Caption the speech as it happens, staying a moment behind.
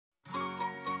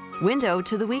Window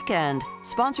to the Weekend,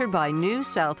 sponsored by New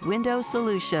South Window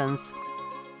Solutions.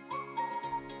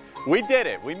 We did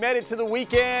it. We made it to the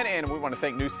weekend, and we want to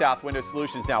thank New South Window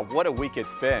Solutions. Now, what a week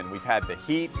it's been. We've had the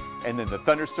heat, and then the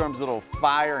thunderstorms, little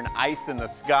fire and ice in the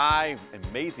sky.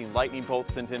 Amazing lightning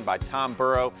bolts sent in by Tom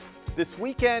Burrow. This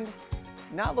weekend,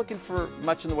 not looking for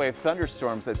much in the way of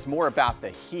thunderstorms. It's more about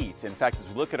the heat. In fact, as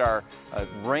we look at our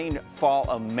rainfall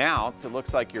amounts, it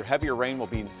looks like your heavier rain will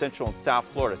be in Central and South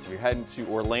Florida. So if you're heading to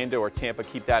Orlando or Tampa,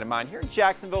 keep that in mind. Here in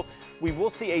Jacksonville, we will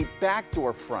see a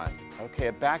backdoor front. Okay,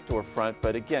 a backdoor front,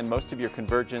 but again, most of your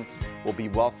convergence will be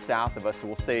well south of us. So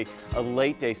we'll say a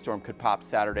late day storm could pop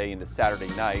Saturday into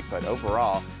Saturday night, but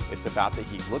overall, it's about the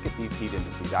heat. Look at these heat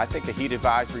indices. I think a heat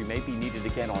advisory may be needed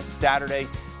again on Saturday.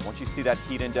 Once you see that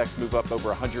heat index move up over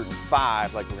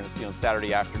 105, like we're going to see on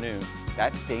Saturday afternoon,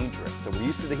 that's dangerous. So we're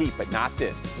used to the heat, but not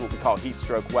this. This is what we call heat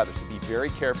stroke weather. So be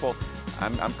very careful.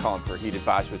 I'm calling for a heat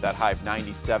advisory with that high of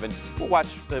 97. We'll watch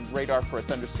the radar for a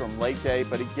thunderstorm late day,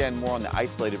 but again, more on the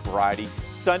isolated variety.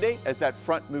 Sunday, as that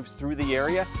front moves through the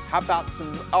area, how about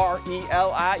some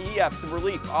RELIEF, some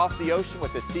relief off the ocean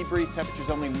with the sea breeze, temperatures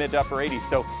only mid to upper 80s.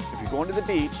 So if you're going to the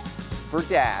beach, for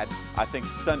Dad, I think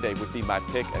Sunday would be my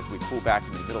pick as we cool back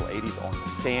in the middle 80s on the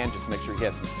sand. Just make sure he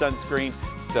has some sunscreen.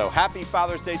 So happy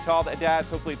Father's Day to all the dads.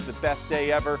 Hopefully it's the best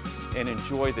day ever, and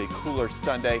enjoy the cooler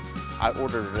Sunday. I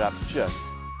ordered it up just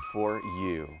for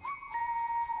you.